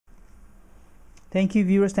Thank you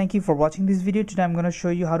viewers, thank you for watching this video. Today I'm going to show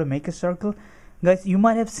you how to make a circle. Guys, you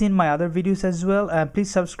might have seen my other videos as well.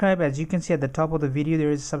 Please subscribe. As you can see at the top of the video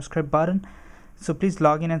there is a subscribe button, so please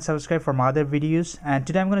log in and subscribe for my other videos. And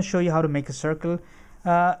today I'm going to show you how to make a circle.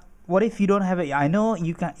 What if you don't have a, I know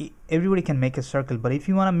you can, everybody can make a circle, but if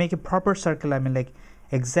you want to make a proper circle, I mean like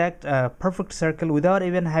exact perfect circle without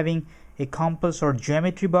even having a compass or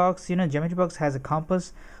geometry box, you know, geometry box has a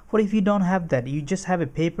compass. What if you don't have that? You just have a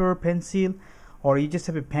paper or pencil, or you just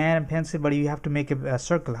have a pen and pencil, but you have to make a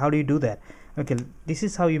circle. How do you do that? Okay, this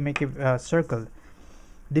is how you make a circle.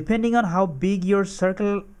 Depending on how big your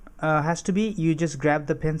circle has to be, you just grab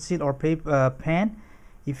the pencil or paper pen.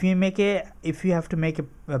 If you have to make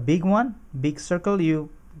a big one, big circle, you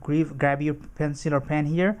grab your pencil or pen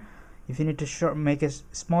here. If you need to make a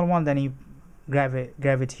small one, then you grab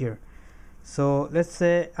it here. So let's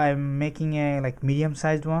say I'm making a like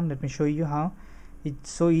medium-sized one. Let me show you how. It's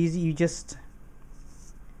so easy. You just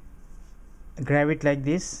grab it like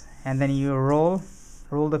this, and then you roll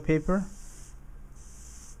the paper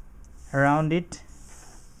around it.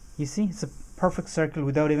 You see, it's a perfect circle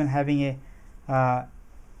without even having a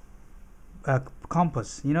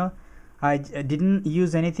compass. You know, I didn't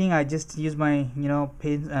use anything. I just used my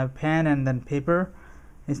pen and then paper.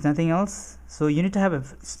 It's nothing else. So you need to have a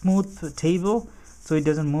smooth table so it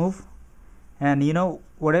doesn't move. And you know,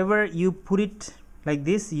 whatever you put it like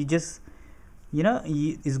this, you just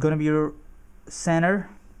it's gonna be your center.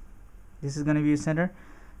 This is going to be your center.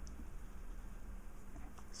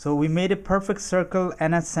 So we made a perfect circle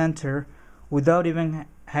and a center without even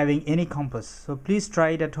having any compass. So please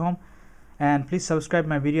try it at home, and please subscribe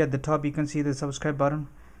my video. At the top you can see the subscribe button,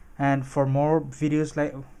 and for more videos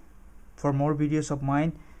of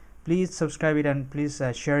mine, please subscribe it, and please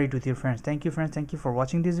share it with your friends. Thank you friends, thank you for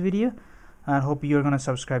watching this video, and hope you're going to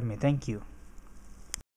subscribe me. Thank you.